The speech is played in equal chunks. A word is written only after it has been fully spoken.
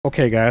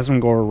Okay guys, I'm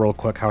going to go over real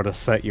quick how to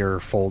set your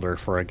folder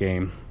for a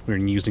game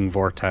when using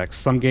Vortex.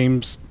 Some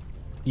games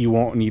you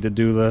won't need to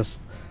do this,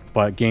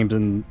 but games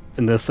in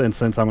this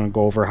instance I'm going to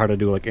go over how to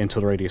do like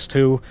Into the Radius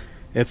 2.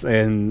 It's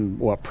in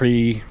what,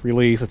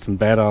 pre-release, it's in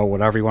beta,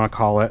 whatever you want to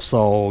call it,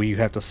 so you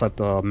have to set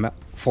the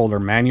folder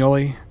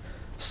manually.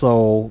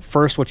 So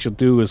first what you'll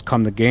do is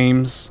come to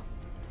games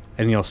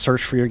and you'll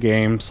search for your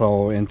game,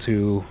 so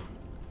Into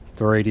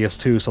the Radius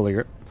 2, so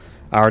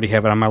I already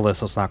have it on my list,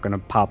 so it's not going to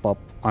pop up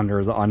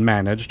under the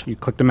unmanaged. You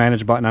click the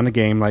manage button on the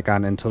game, like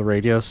on Into the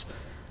Radius,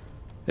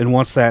 and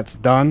once that's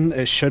done,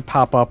 it should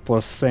pop up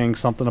with saying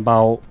something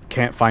about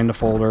can't find the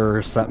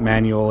folder, set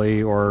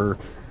manually, or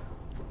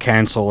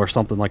cancel, or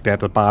something like that at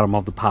the bottom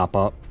of the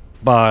pop-up.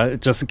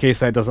 But just in case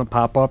that doesn't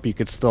pop up, you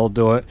could still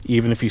do it.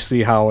 Even if you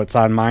see how it's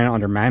on mine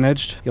under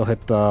managed, you'll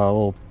hit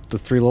the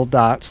three little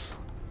dots.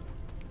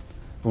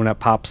 When that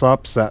pops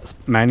up, set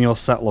manual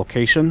set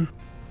location.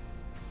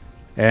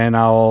 And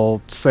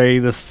I'll say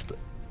this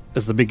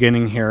is the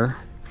beginning here.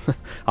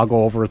 I'll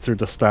go over through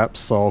the steps,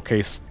 so in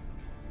case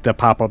the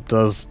pop-up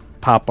does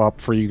pop up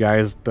for you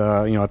guys, at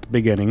the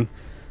beginning.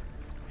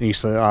 And you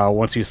say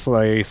once you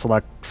say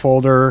select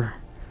folder,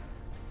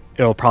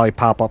 it'll probably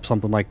pop up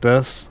something like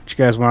this. What you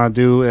guys want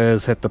to do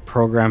is hit the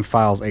program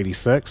files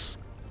 86,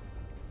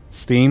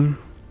 Steam,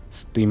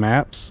 Steam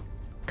apps,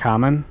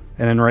 common,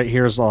 and then right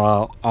here's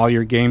all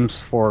your games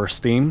for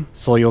Steam.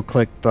 So you'll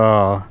click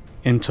the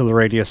Into the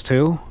Radius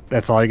 2.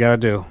 That's all you gotta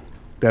do.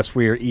 That's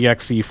where your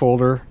exe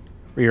folder,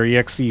 or your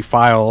exe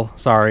file,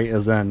 sorry,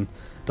 is in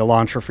the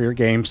launcher for your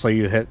game. So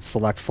you hit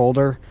select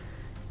folder,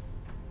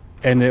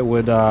 and it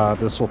would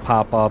this will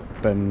pop up,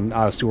 and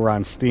obviously we're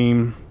on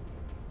Steam.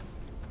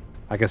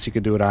 I guess you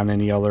could do it on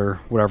any other,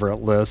 whatever it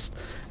lists.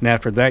 And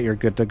after that, you're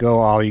good to go.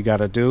 All you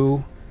gotta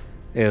do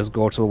is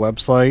go to the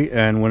website,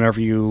 and whenever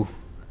you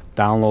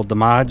download the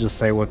mod, just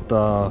say with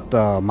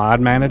the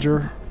mod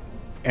manager,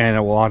 and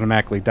it will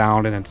automatically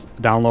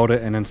download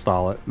it and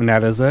install it. And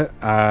that is it.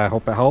 I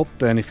hope it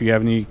helped, and if you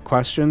have any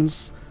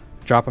questions,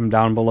 drop them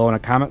down below in the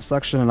comment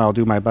section, and I'll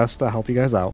do my best to help you guys out.